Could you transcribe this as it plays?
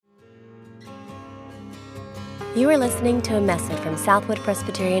You are listening to a message from Southwood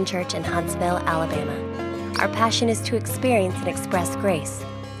Presbyterian Church in Huntsville, Alabama. Our passion is to experience and express grace.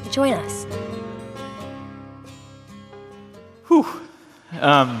 Join us. Whew.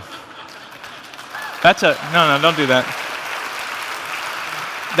 No, don't do that.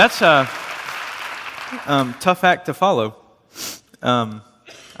 That's a tough act to follow. I'm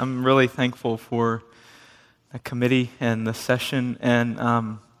really thankful for the committee and the session,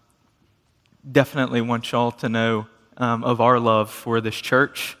 and definitely want y'all to know of our love for this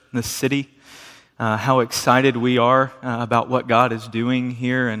church, this city, how excited we are about what God is doing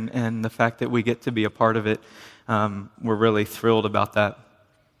here, and the fact that we get to be a part of it. We're really thrilled about that.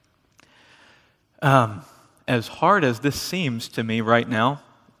 As hard as this seems to me right now,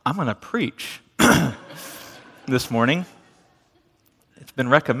 I'm going to preach this morning. It's been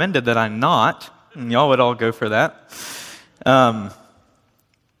recommended that I not, and y'all would all go for that.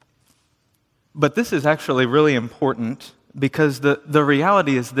 But this is actually really important because the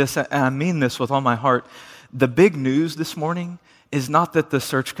reality is this, and I mean this with all my heart. The big news this morning is not that the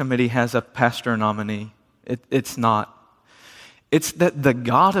search committee has a pastor nominee. It's not. It's that the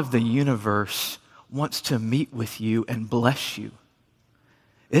God of the universe wants to meet with you and bless you.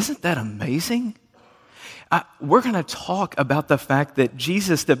 Isn't that amazing? We're going to talk about the fact that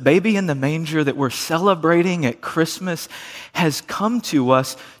Jesus, the baby in the manger that we're celebrating at Christmas, has come to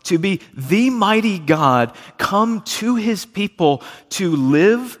us to be the mighty God, come to his people to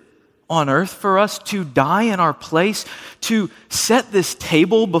live on earth for us, to die in our place, to set this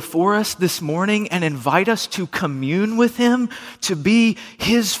table before us this morning and invite us to commune with him, to be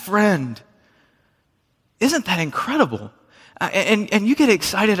his friend. Isn't that incredible? And you get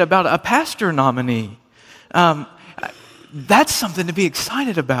excited about a pastor nominee. That's something to be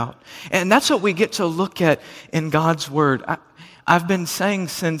excited about. And that's what we get to look at in God's Word. I've been saying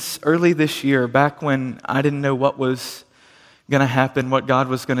since early this year, back when I didn't know what was going to happen, what God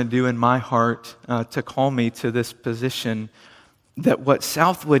was going to do in my heart to call me to this position, that what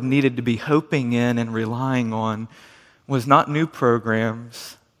Southwood needed to be hoping in and relying on was not new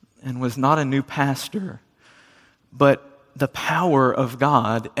programs and was not a new pastor, but the power of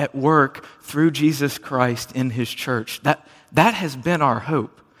God at work through Jesus Christ in his church. That has been our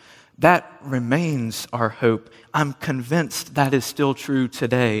hope. That remains our hope. I'm convinced that is still true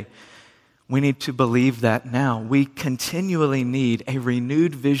today. We need to believe that now. We continually need a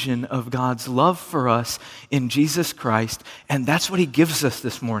renewed vision of God's love for us in Jesus Christ, and that's what he gives us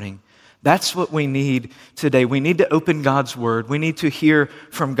this morning. That's what we need today. We need to open God's Word. We need to hear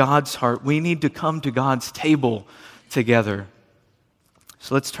from God's heart. We need to come to God's table together.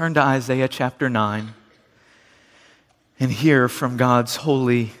 So let's turn to Isaiah chapter 9 and hear from God's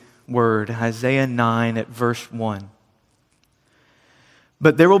holy word. Isaiah 9 at verse 1.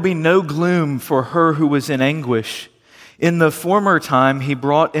 But there will be no gloom for her who was in anguish. In the former time he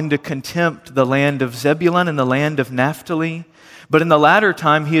brought into contempt the land of Zebulun and the land of Naphtali. But in the latter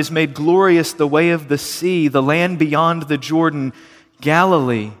time he has made glorious the way of the sea, the land beyond the Jordan,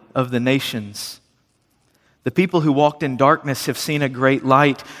 Galilee of the nations. The people who walked in darkness have seen a great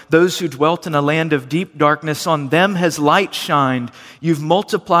light. Those who dwelt in a land of deep darkness, on them has light shined. You've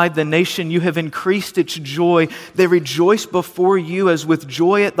multiplied the nation. You have increased its joy. They rejoice before you as with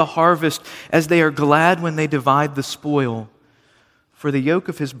joy at the harvest, as they are glad when they divide the spoil. For the yoke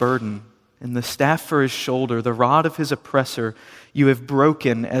of his burden and the staff for his shoulder, the rod of his oppressor, you have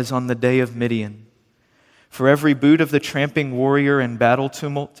broken as on the day of Midian. For every boot of the tramping warrior in battle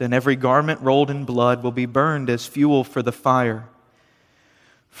tumult and every garment rolled in blood will be burned as fuel for the fire.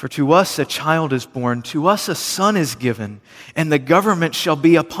 For to us a child is born, to us a son is given, and the government shall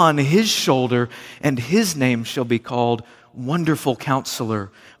be upon his shoulder, and his name shall be called Wonderful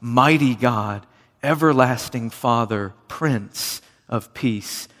Counselor, Mighty God, Everlasting Father, Prince of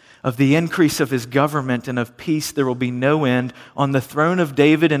Peace. Of the increase of his government and of peace there will be no end on the throne of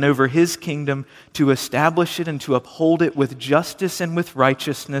David and over his kingdom, to establish it and to uphold it with justice and with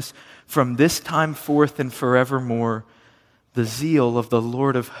righteousness from this time forth and forevermore. The zeal of the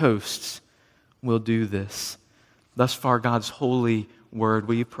Lord of hosts will do this. Thus far, God's holy word.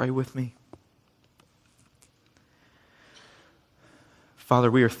 Will you pray with me? Father,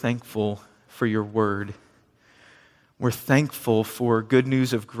 we are thankful for your word. We're thankful for good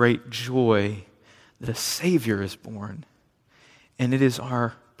news of great joy that a Savior is born. And it is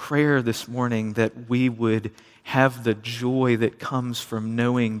our prayer this morning that we would have the joy that comes from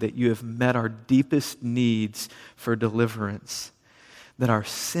knowing that you have met our deepest needs for deliverance, that our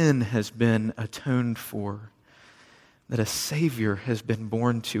sin has been atoned for, that a Savior has been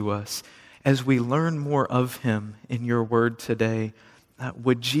born to us. As we learn more of him in your word today,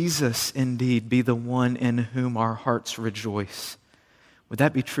 Would Jesus indeed be the one in whom our hearts rejoice? Would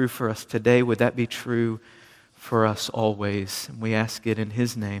that be true for us today? Would that be true for us always? And we ask it in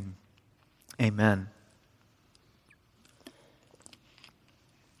His name. Amen.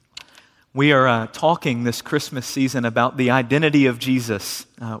 We are talking this Christmas season about the identity of Jesus.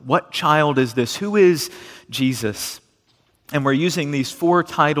 What child is this? Who is Jesus? And we're using these 4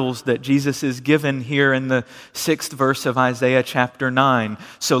 titles that Jesus is given here in the 6th verse of Isaiah chapter 9.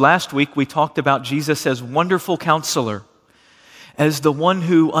 So last week we talked about Jesus as Wonderful Counselor, as the one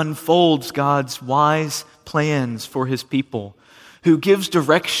who unfolds God's wise plans for His people, who gives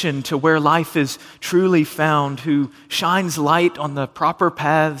direction to where life is truly found, who shines light on the proper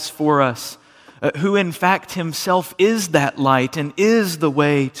paths for us, who in fact Himself is that light and is the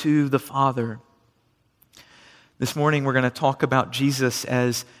way to the Father. This morning we're going to talk about Jesus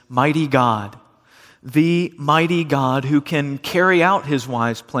as mighty God, the mighty God who can carry out His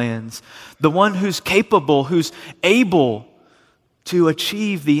wise plans, the one who's capable, who's able to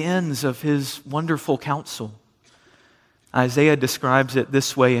achieve the ends of His wonderful counsel. Isaiah describes it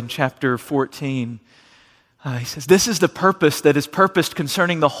this way in chapter 14. He says, "This is the purpose that is purposed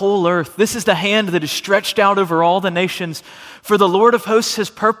concerning the whole earth. This is the hand that is stretched out over all the nations. For the Lord of hosts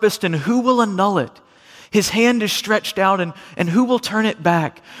has purposed, and who will annul it? His hand is stretched out, and who will turn it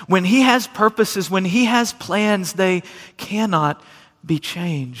back? When He has purposes, when He has plans, they cannot be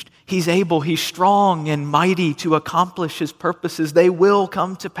changed. He's able, He's strong and mighty to accomplish His purposes. They will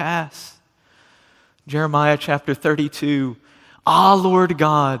come to pass." Jeremiah chapter 32, "Ah, Lord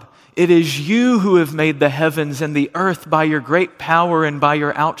God, it is You who have made the heavens and the earth by Your great power and by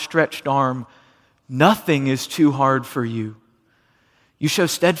Your outstretched arm. Nothing is too hard for You. You show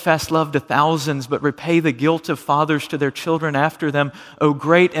steadfast love to thousands, but repay the guilt of fathers to their children after them, O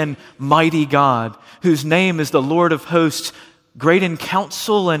great and mighty God, whose name is the Lord of hosts, great in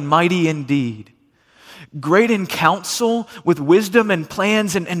counsel and mighty in deed." Great in counsel, with wisdom and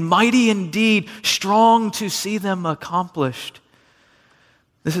plans, and mighty in deed, strong to see them accomplished.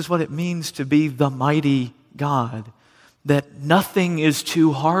 This is what it means to be the mighty God, that nothing is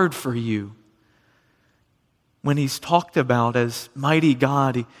too hard for You. When He's talked about as mighty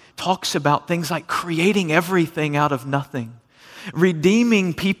God, He talks about things like creating everything out of nothing,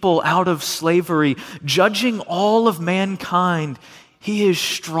 redeeming people out of slavery, judging all of mankind. He is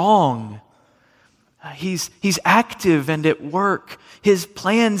strong. He's active and at work. His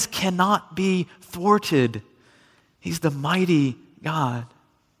plans cannot be thwarted. He's the mighty God.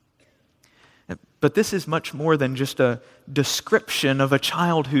 But this is much more than just a description of a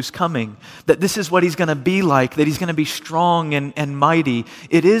child who's coming, that this is what He's going to be like, that He's going to be strong and mighty.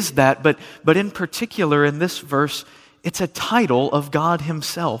 It is that, but in particular in this verse, it's a title of God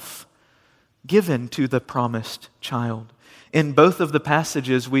Himself given to the promised child. In both of the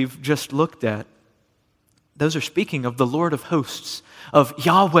passages we've just looked at, those are speaking of the Lord of hosts, of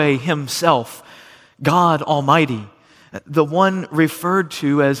Yahweh Himself, God Almighty. The one referred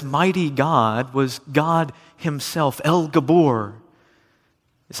to as mighty God was God Himself. El Gabor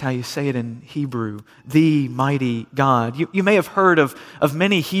is how you say it in Hebrew, the mighty God. You may have heard of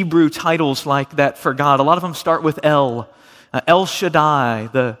many Hebrew titles like that for God. A lot of them start with El. El Shaddai,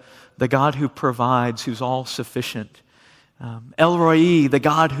 the God who provides, who's all sufficient. El Roi, the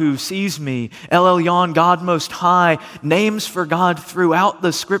God who sees me. El Elyon, God Most High. Names for God throughout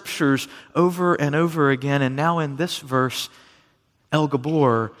the Scriptures over and over again. And now in this verse, El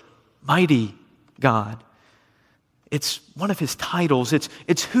Gabor, mighty God. It's one of His titles.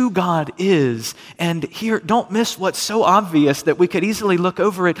 It's who God is. And here, don't miss what's so obvious that we could easily look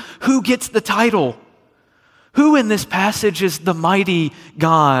over it. Who gets the title? Who in this passage is the mighty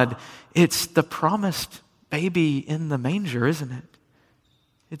God? It's the promised baby in the manger, isn't it?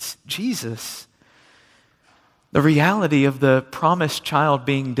 It's Jesus. The reality of the promised child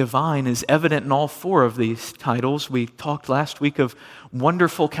being divine is evident in all 4 of these titles. We talked last week of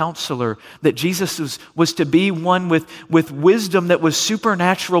Wonderful Counselor, that Jesus was to be one with wisdom that was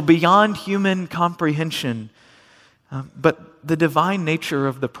supernatural, beyond human comprehension. But the divine nature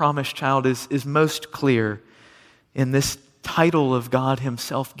of the promised child is most clear in this title of God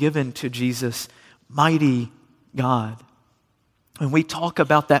Himself given to Jesus, mighty God. When we talk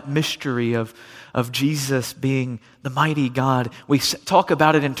about that mystery of Jesus being the mighty God, we talk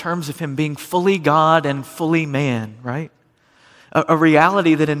about it in terms of Him being fully God and fully man, right? A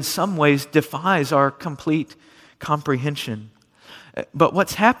reality that in some ways defies our complete comprehension. But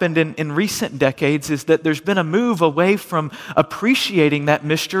what's happened in recent decades is that there's been a move away from appreciating that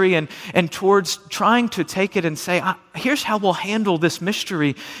mystery and towards trying to take it and say, here's how we'll handle this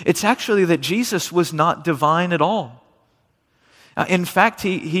mystery. It's actually that Jesus was not divine at all. In fact,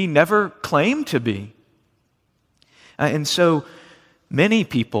 he never claimed to be. And so many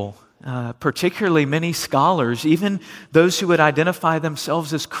people, particularly many scholars, even those who would identify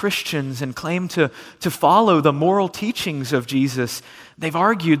themselves as Christians and claim to follow the moral teachings of Jesus, they've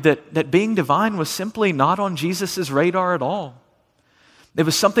argued that being divine was simply not on Jesus' radar at all. It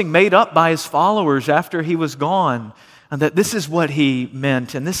was something made up by his followers after he was gone, and that this is what he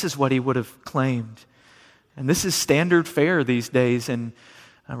meant and this is what he would have claimed. And this is standard fare these days in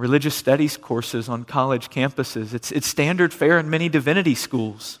religious studies courses on college campuses. It's standard fare in many divinity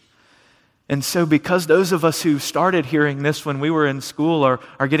schools. And so because those of us who started hearing this when we were in school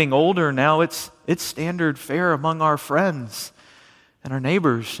are getting older now, it's standard fare among our friends and our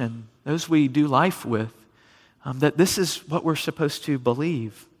neighbors and those we do life with, that this is what we're supposed to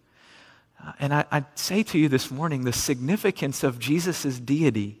believe. And I say to you this morning, the significance of Jesus'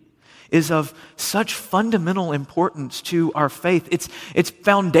 deity is of such fundamental importance to our faith. It's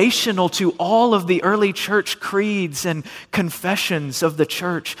foundational to all of the early church creeds and confessions of the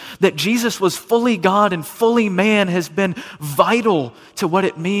church. That Jesus was fully God and fully man has been vital to what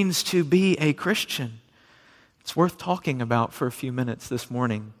it means to be a Christian. It's worth talking about for a few minutes this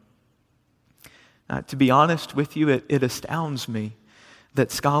morning. To be honest with you, it astounds me that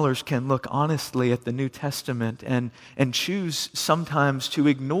scholars can look honestly at the New Testament and choose sometimes to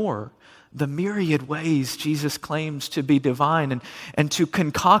ignore the myriad ways Jesus claims to be divine and to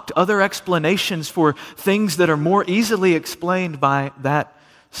concoct other explanations for things that are more easily explained by that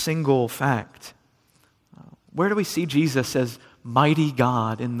single fact. Where do we see Jesus as mighty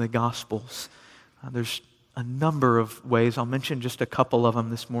God in the Gospels? There's a number of ways. I'll mention just a couple of them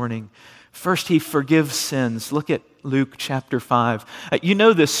this morning. First, he forgives sins. Look at Luke chapter 5. You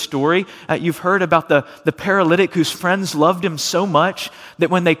know this story. You've heard about the paralytic whose friends loved him so much that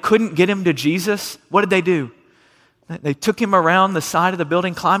when they couldn't get him to Jesus, what did they do? They took him around the side of the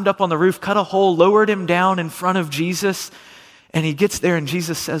building, climbed up on the roof, cut a hole, lowered him down in front of Jesus, and he gets there and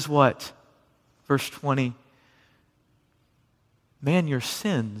Jesus says what? Verse 20, "Man, your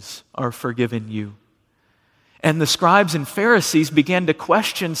sins are forgiven you." And the scribes and Pharisees began to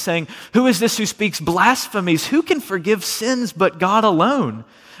question, saying, "Who is this who speaks blasphemies? Who can forgive sins but God alone?"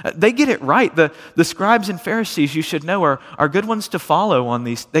 They get it right. The scribes and Pharisees, you should know, are good ones to follow on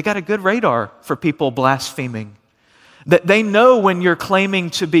these. They got a good radar for people blaspheming. That they know when you're claiming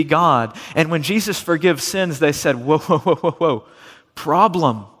to be God. And when Jesus forgives sins, they said, whoa, whoa, whoa, whoa, whoa.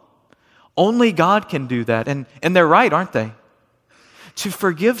 Problem. Only God can do that. And they're right, aren't they? To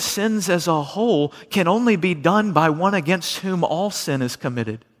forgive sins as a whole can only be done by one against whom all sin is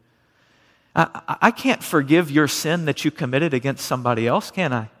committed. I can't forgive your sin that you committed against somebody else,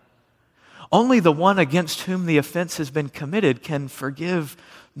 can I? Only the one against whom the offense has been committed can forgive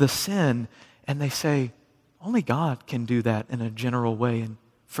the sin. And they say, only God can do that in a general way and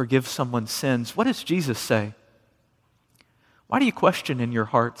forgive someone's sins. What does Jesus say? Why do you question in your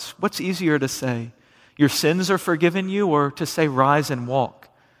hearts? What's easier to say? Your sins are forgiven you, or to say, rise and walk?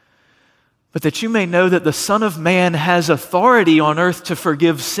 But that you may know that the Son of Man has authority on earth to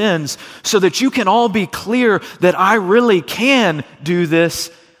forgive sins, so that you can all be clear that I really can do this.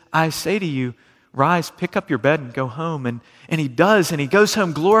 I say to you, rise, pick up your bed and go home. And he does, and he goes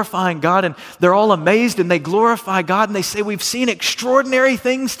home glorifying God, and they're all amazed and they glorify God and they say, we've seen extraordinary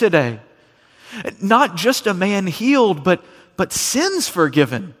things today. Not just a man healed, but sins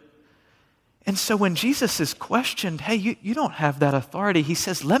forgiven. And so when Jesus is questioned, hey, you don't have that authority, he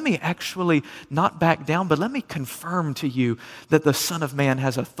says, let me actually not back down, but let me confirm to you that the Son of Man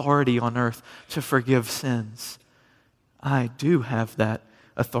has authority on earth to forgive sins. I do have that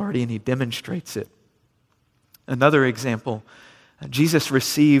authority, and he demonstrates it. Another example, Jesus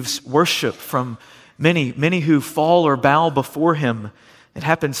receives worship from many who fall or bow before him. It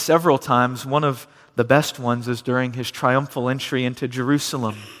happens several times. One of the best ones is during his triumphal entry into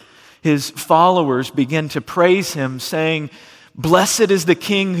Jerusalem. His followers begin to praise him, saying, blessed is the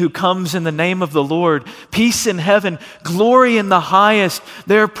King who comes in the name of the Lord. Peace in heaven, glory in the highest.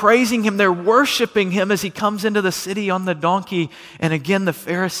 They're praising him, they're worshiping him as he comes into the city on the donkey. And again, the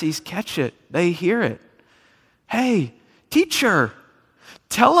Pharisees catch it. They hear it. Hey, teacher,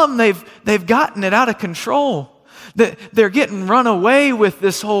 tell them they've gotten it out of control. That they're getting run away with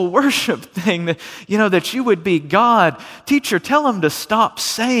this whole worship thing, that you would be God. Teacher, tell them to stop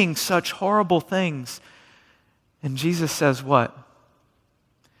saying such horrible things. And Jesus says what?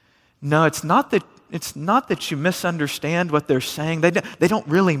 No, it's not that you misunderstand what they're saying. They don't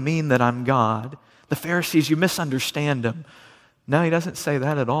really mean that I'm God. The Pharisees, you misunderstand them. No, he doesn't say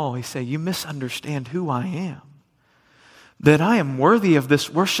that at all. He says, you misunderstand who I am. that I am worthy of this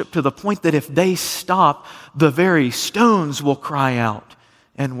worship to the point that if they stop, the very stones will cry out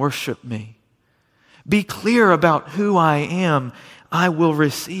and worship me. Be clear about who I am. I will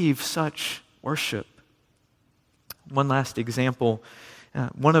receive such worship. One last example.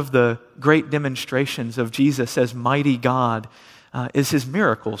 One of the great demonstrations of Jesus as mighty God is his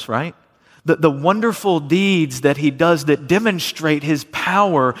miracles, right? The wonderful deeds that he does that demonstrate his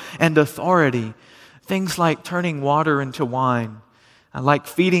power and authority. Things like turning water into wine, like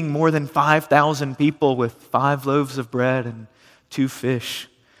feeding more than 5,000 people with 5 loaves of bread and 2 fish.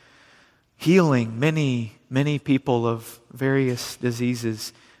 Healing many, many people of various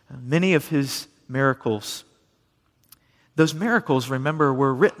diseases. Many of his miracles. Those miracles, remember,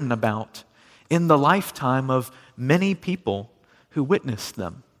 were written about in the lifetime of many people who witnessed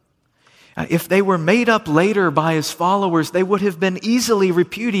them. If they were made up later by his followers, they would have been easily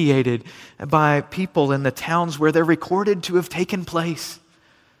repudiated by people in the towns where they're recorded to have taken place.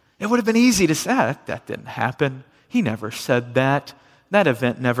 It would have been easy to say, that didn't happen. He never said that. That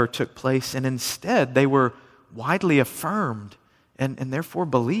event never took place. And instead, they were widely affirmed and therefore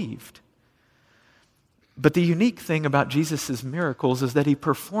believed. But the unique thing about Jesus' miracles is that he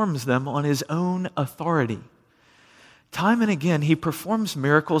performs them on his own authority. Time and again, he performs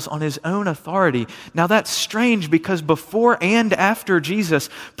miracles on his own authority. Now that's strange because before and after Jesus,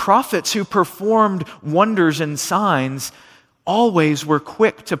 prophets who performed wonders and signs always were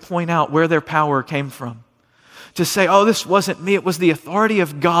quick to point out where their power came from. To say, oh, this wasn't me, it was the authority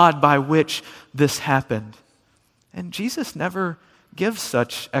of God by which this happened. And Jesus never gives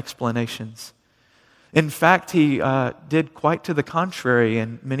such explanations. In fact, he did quite to the contrary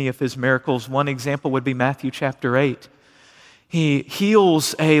in many of his miracles. One example would be Matthew chapter 8. He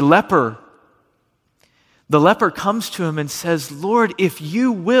heals a leper. The leper comes to him and says, Lord, if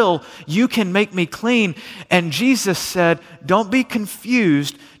you will, you can make me clean. And Jesus said, don't be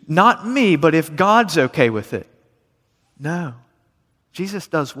confused, not me, but if God's okay with it. No. Jesus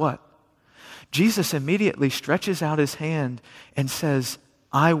does what? Jesus immediately stretches out his hand and says,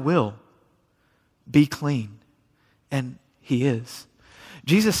 I will. Be clean. And he is.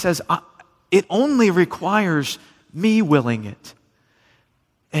 Jesus says, it only requires me willing it.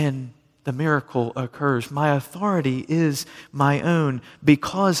 And the miracle occurs. My authority is my own.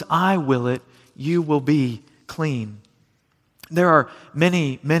 Because I will it, you will be clean. There are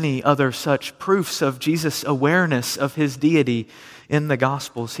many, many other such proofs of Jesus' awareness of his deity in the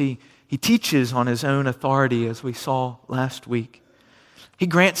Gospels. He teaches on his own authority, as we saw last week. He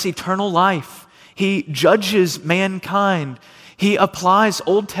grants eternal life. He judges mankind. He applies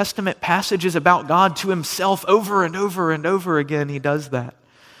Old Testament passages about God to himself over and over and over again. He does that.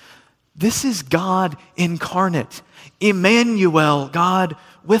 This is God incarnate. Emmanuel, God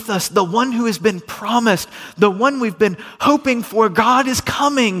with us, the one who has been promised, the one we've been hoping for. God is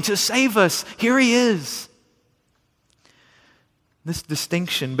coming to save us. Here he is. This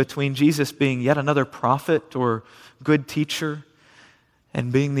distinction between Jesus being yet another prophet or good teacher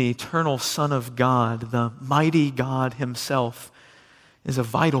and being the eternal Son of God, the mighty God himself, is a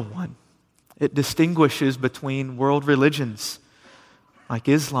vital one. It distinguishes between world religions like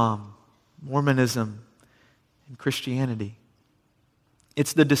Islam, Mormonism, and Christianity.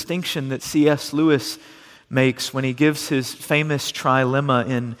 It's the distinction that C.S. Lewis makes when he gives his famous trilemma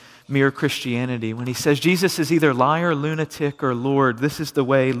in Mere Christianity. When he says Jesus is either liar, lunatic, or Lord, this is the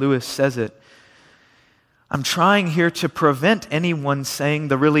way Lewis says it. I'm trying here to prevent anyone saying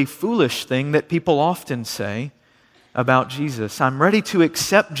the really foolish thing that people often say about Jesus. I'm ready to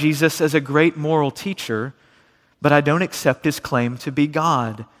accept Jesus as a great moral teacher, but I don't accept his claim to be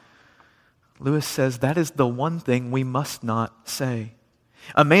God. Lewis says that is the one thing we must not say.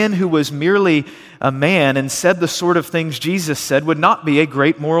 A man who was merely a man and said the sort of things Jesus said would not be a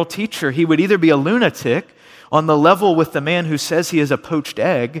great moral teacher. He would either be a lunatic on the level with the man who says he is a poached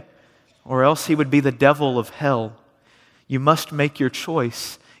egg, or else he would be the devil of hell. You must make your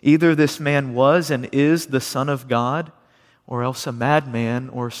choice. Either this man was and is the Son of God, or else a madman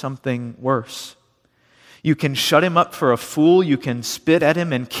or something worse. You can shut him up for a fool, you can spit at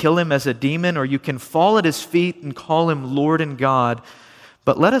him and kill him as a demon, or you can fall at his feet and call him Lord and God.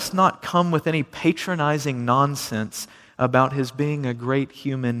 But let us not come with any patronizing nonsense about his being a great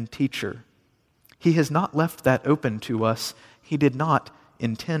human teacher. He has not left that open to us. He did not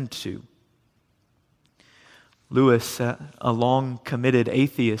intend to. Lewis, a long-committed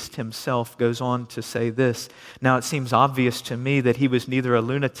atheist himself, goes on to say this. Now it seems obvious to me that he was neither a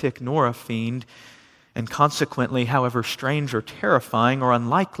lunatic nor a fiend, and consequently, however strange or terrifying or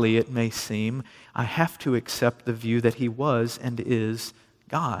unlikely it may seem, I have to accept the view that he was and is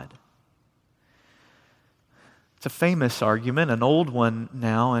God. It's a famous argument, an old one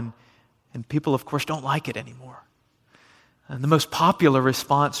now, and people, of course, don't like it anymore. And the most popular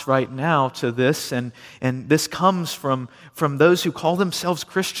response right now to this, and this comes from those who call themselves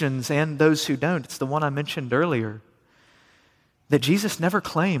Christians and those who don't, it's the one I mentioned earlier, that Jesus never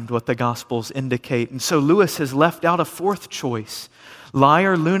claimed what the Gospels indicate. And so Lewis has left out a fourth choice: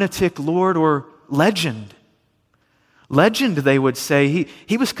 liar, lunatic, Lord, or legend. Legend, they would say.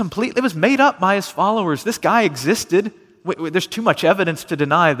 He was complete. It was made up by his followers. This guy existed. There's too much evidence to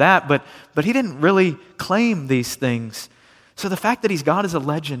deny that, but he didn't really claim these things. So the fact that he's God is a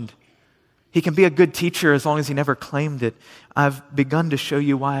legend. He can be a good teacher as long as he never claimed it. I've begun to show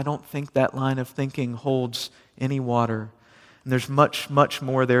you why I don't think that line of thinking holds any water. And there's much, much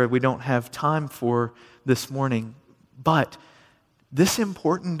more there we don't have time for this morning. But this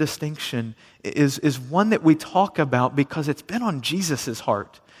important distinction is one that we talk about because it's been on Jesus'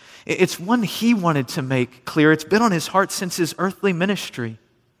 heart. It's one he wanted to make clear. It's been on his heart since his earthly ministry.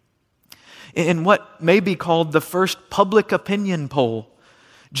 In what may be called the first public opinion poll,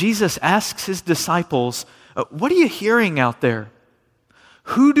 Jesus asks his disciples, what are you hearing out there?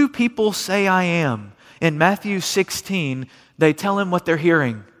 Who do people say I am? In Matthew 16, they tell him what they're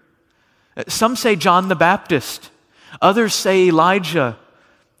hearing. Some say John the Baptist. Others say Elijah.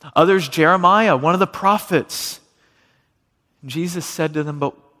 Others Jeremiah, one of the prophets. Jesus said to them,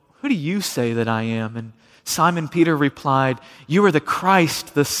 but who do you say that I am? And Simon Peter replied, you are the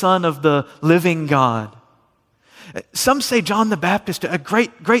Christ, the Son of the living God. Some say John the Baptist, a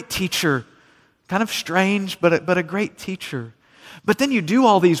great teacher, kind of strange, but a great teacher. But then you do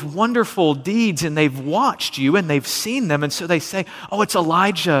all these wonderful deeds and they've watched you and they've seen them, and so they say, oh, it's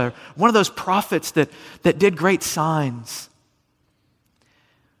Elijah, one of those prophets that did great signs.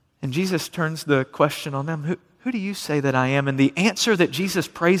 And Jesus turns the question on them, who do you say that I am? And the answer that Jesus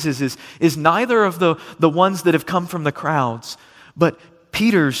praises is neither of the ones that have come from the crowds, but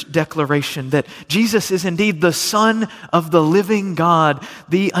Peter's declaration that Jesus is indeed the Son of the living God,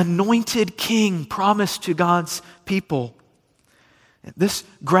 the anointed King promised to God's people. This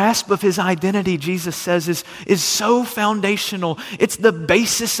grasp of his identity, Jesus says, is so foundational. It's the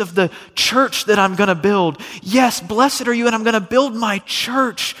basis of the church that I'm going to build. Yes, blessed are you, and I'm going to build my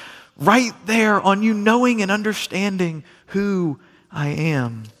church right there on you knowing and understanding who I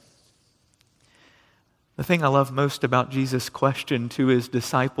am. The thing I love most about Jesus' question to his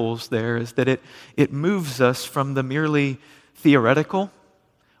disciples there is that it moves us from the merely theoretical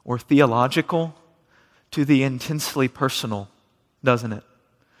or theological to the intensely personal, doesn't it?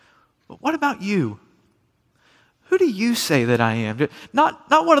 But what about you? Who do you say that I am? Not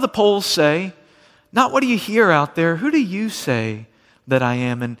what do the polls say? Not what do you hear out there? Who do you say that I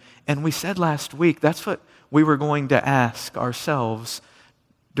am? And we said last week that's what we were going to ask ourselves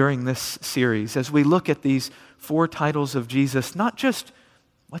during this series as we look at these four titles of Jesus. Not just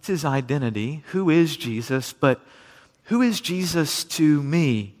what's his identity, who is Jesus, but who is Jesus to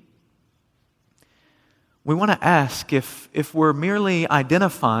me? We want to ask if we're merely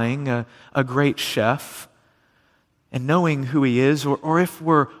identifying a great chef and knowing who he is, or if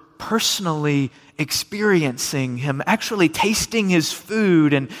we're personally experiencing him, actually tasting his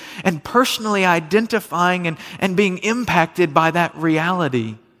food and personally identifying and being impacted by that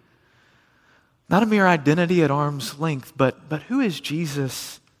reality. Not a mere identity at arm's length, but who is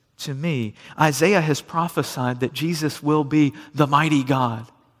Jesus to me? Isaiah has prophesied that Jesus will be the mighty God.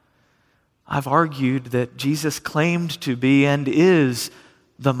 I've argued that Jesus claimed to be and is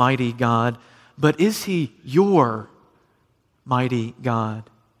the mighty God, but is he your mighty God?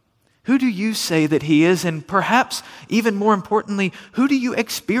 Who do you say that he is? And perhaps even more importantly, who do you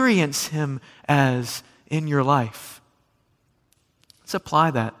experience him as in your life? Let's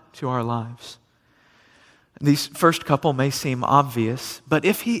apply that to our lives. These first couple may seem obvious, but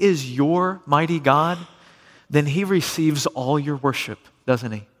if he is your mighty God, then he receives all your worship,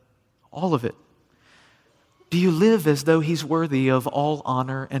 doesn't he? All of it. Do you live as though he's worthy of all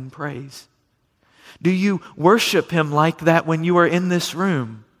honor and praise? Do you worship him like that when you are in this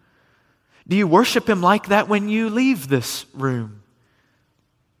room? Do you worship him like that when you leave this room?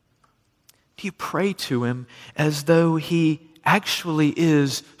 Do you pray to him as though he actually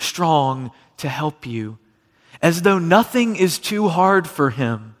is strong to help you? As though nothing is too hard for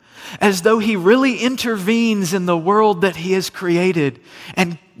him? As though he really intervenes in the world that he has created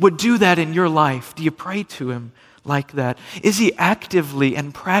and would do that in your life? Do you pray to him like that? Is he actively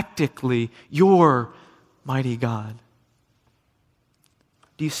and practically your mighty God?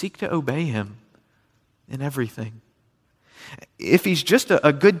 Do you seek to obey him in everything? If he's just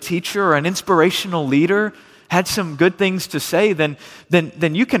a good teacher or an inspirational leader, had some good things to say, then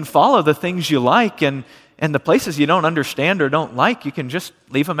you can follow the things you like and And the places you don't understand or don't like, you can just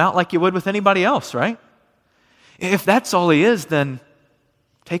leave him out like you would with anybody else, right? If that's all he is, then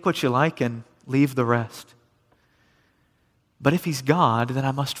take what you like and leave the rest. But if he's God, then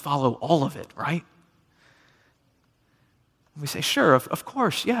I must follow all of it, right? We say, sure, of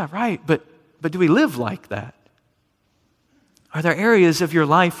course, yeah, right, but do we live like that? Are there areas of your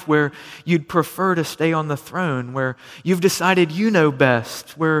life where you'd prefer to stay on the throne, where you've decided you know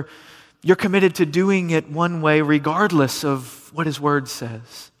best, where you're committed to doing it one way regardless of what his word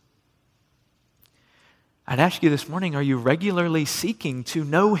says? I'd ask you this morning, are you regularly seeking to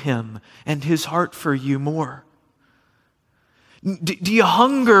know him and his heart for you more? Do you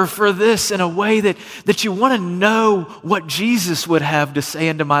hunger for this in a way that you want to know what Jesus would have to say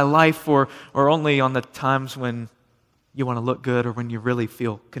into my life, or only on the times when you want to look good or when you really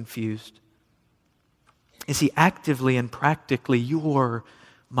feel confused? Is he actively and practically your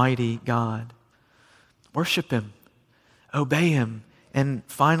mighty God? Worship him, obey him, and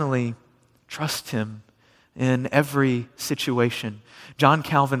finally, trust him in every situation. John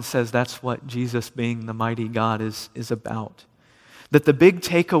Calvin says that's what Jesus being the mighty God is about. That the big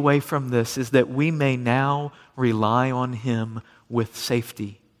takeaway from this is that we may now rely on him with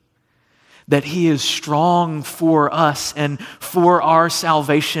safety. That he is strong for us and for our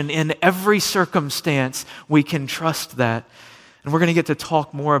salvation in every circumstance. We can trust that. And we're going to get to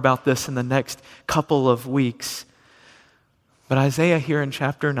talk more about this in the next couple of weeks. But Isaiah here in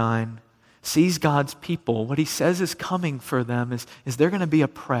chapter 9 sees God's people. What he says is coming for them is they're going to be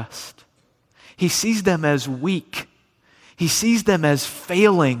oppressed. He sees them as weak. He sees them as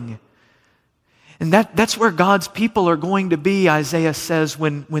failing. And that's where God's people are going to be, Isaiah says,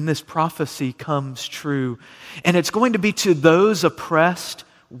 when this prophecy comes true. And it's going to be to those oppressed,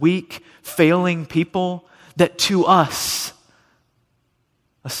 weak, failing people that to us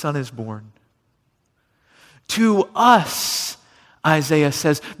a son is born. To us, Isaiah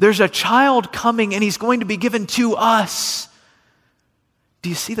says, there's a child coming and he's going to be given to us. Do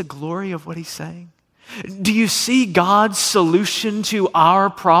you see the glory of what he's saying? Do you see God's solution to our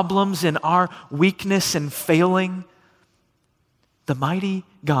problems and our weakness and failing? The mighty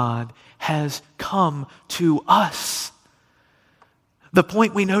God has come to us. The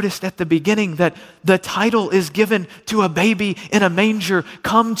point we noticed at the beginning, that the title is given to a baby in a manger,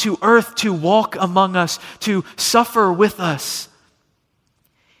 come to earth to walk among us, to suffer with us.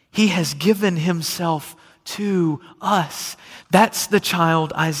 He has given himself to us. That's the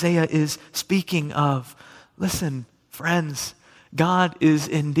child Isaiah is speaking of. Listen, friends, God is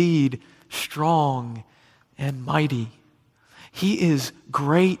indeed strong and mighty. He is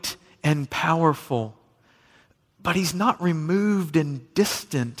great and powerful, but he's not removed and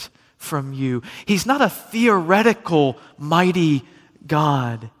distant from you. He's not a theoretical mighty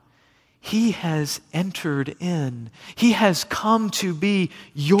God. He has entered in. He has come to be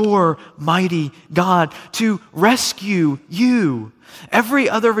your mighty God, to rescue you. Every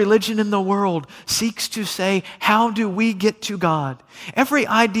other religion in the world seeks to say, how do we get to God? Every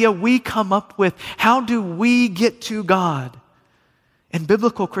idea we come up with, how do we get to God? And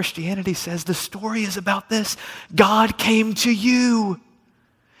biblical Christianity says the story is about this. God came to you.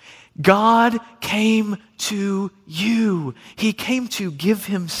 God came to you. He came to give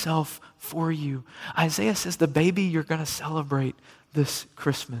himself for you. Isaiah says the baby you're going to celebrate this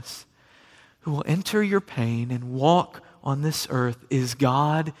Christmas, who will enter your pain and walk on this earth, is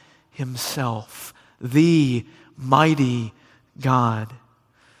God himself, the mighty God.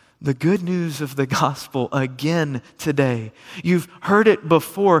 The good news of the gospel again today. You've heard it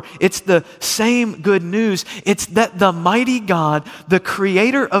before. It's the same good news. It's that the mighty God, the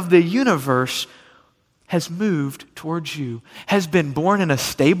creator of the universe, has moved towards you, has been born in a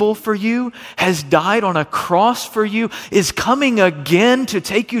stable for you, has died on a cross for you, is coming again to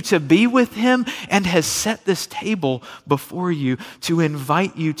take you to be with him, and has set this table before you to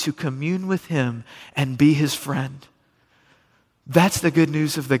invite you to commune with him and be his friend. That's the good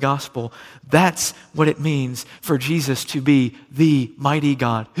news of the gospel. That's what it means for Jesus to be the mighty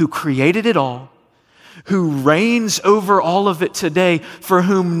God who created it all, who reigns over all of it today, for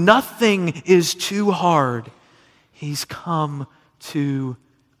whom nothing is too hard. He's come to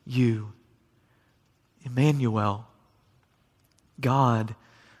you. Emmanuel, God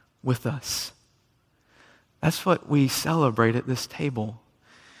with us. That's what we celebrate at this table.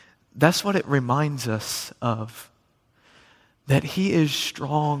 That's what it reminds us of. That he is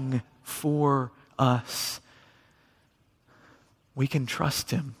strong for us. We can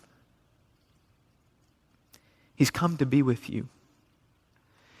trust him. He's come to be with you.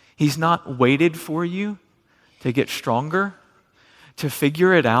 He's not waited for you to get stronger, to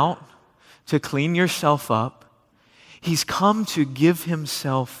figure it out, to clean yourself up. He's come to give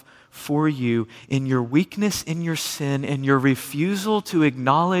himself for you in your weakness, in your sin, and your refusal to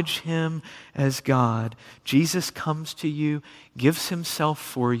acknowledge him as God. Jesus comes to you, gives himself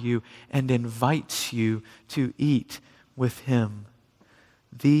for you, and invites you to eat with him.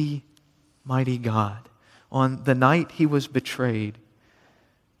 The mighty God. On the night he was betrayed,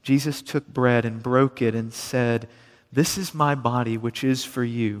 Jesus took bread and broke it and said, "This is my body, which is for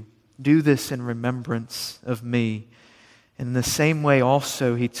you. Do this in remembrance of me." In the same way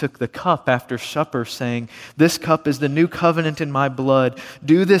also he took the cup after supper, saying, "This cup is the new covenant in my blood.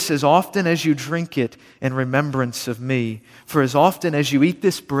 Do this as often as you drink it in remembrance of me. For as often as you eat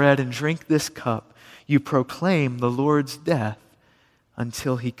this bread and drink this cup, you proclaim the Lord's death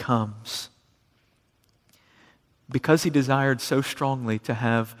until he comes." Because he desired so strongly to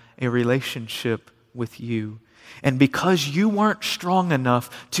have a relationship with you, and because you weren't strong enough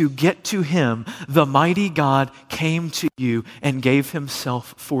to get to him, the mighty God came to you and gave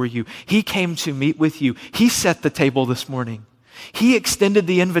himself for you. He came to meet with you. He set the table this morning. He extended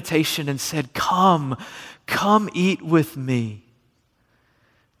the invitation and said, come eat with me.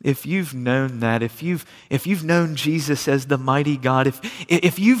 If you've known that, if you've known Jesus as the mighty God,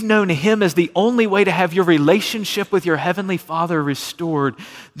 if you've known him as the only way to have your relationship with your heavenly Father restored,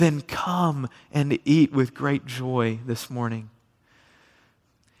 then come and eat with great joy this morning.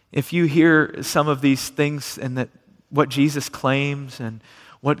 If you hear some of these things and that what Jesus claims and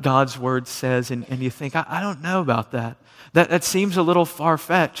what God's word says, and you think, I don't know about that. That seems a little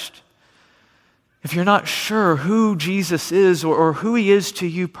far-fetched. If you're not sure who Jesus is or who he is to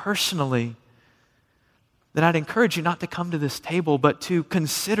you personally, then I'd encourage you not to come to this table, but to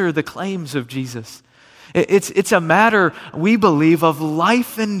consider the claims of Jesus. It's a matter, we believe, of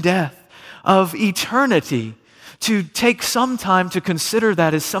life and death, of eternity. To take some time to consider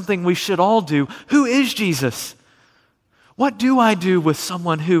that is something we should all do. Who is Jesus? What do I do with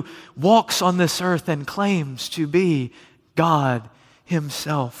someone who walks on this earth and claims to be God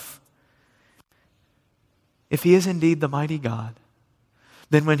himself? If he is indeed the mighty God,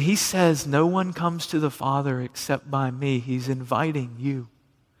 then when he says, "No one comes to the Father except by me," he's inviting you.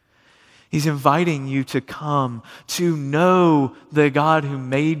 He's inviting you to come, to know the God who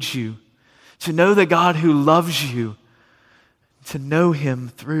made you, to know the God who loves you, to know him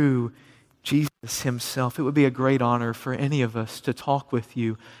through Jesus himself. It would be a great honor for any of us to talk with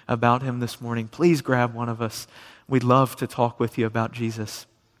you about him this morning. Please grab one of us. We'd love to talk with you about Jesus.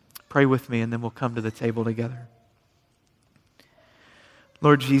 Pray with me, and then we'll come to the table together.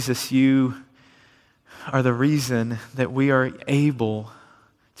 Lord Jesus, you are the reason that we are able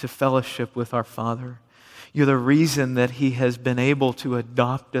to fellowship with our Father. You're the reason that he has been able to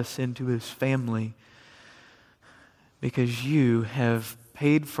adopt us into his family, because you have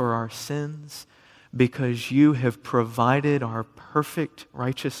paid for our sins, because you have provided our perfect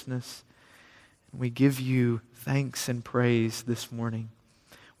righteousness. We give you thanks and praise this morning.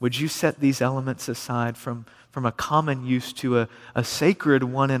 Would you set these elements aside from a common use to a sacred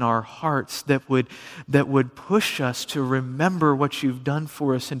one in our hearts that would push us to remember what you've done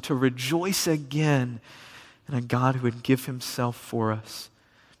for us and to rejoice again in a God who would give himself for us.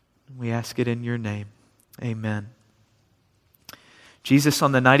 We ask it in your name. Amen. Jesus,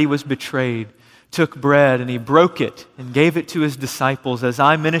 on the night he was betrayed, took bread and he broke it and gave it to his disciples. "As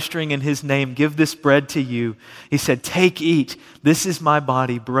I'm ministering in his name, give this bread to you." He said, "Take, eat. This is my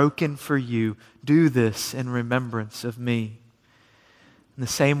body broken for you. Do this in remembrance of me." In the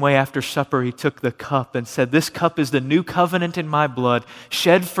same way, after supper, he took the cup and said, "This cup is the new covenant in my blood,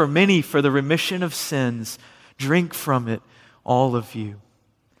 shed for many for the remission of sins. Drink from it, all of you."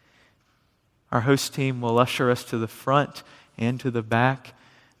 Our host team will usher us to the front and to the back,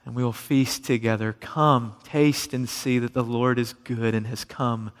 and we will feast together. Come, taste and see that the Lord is good and has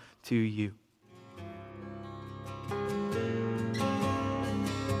come to you.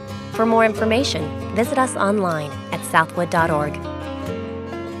 For more information, visit us online at southwood.org.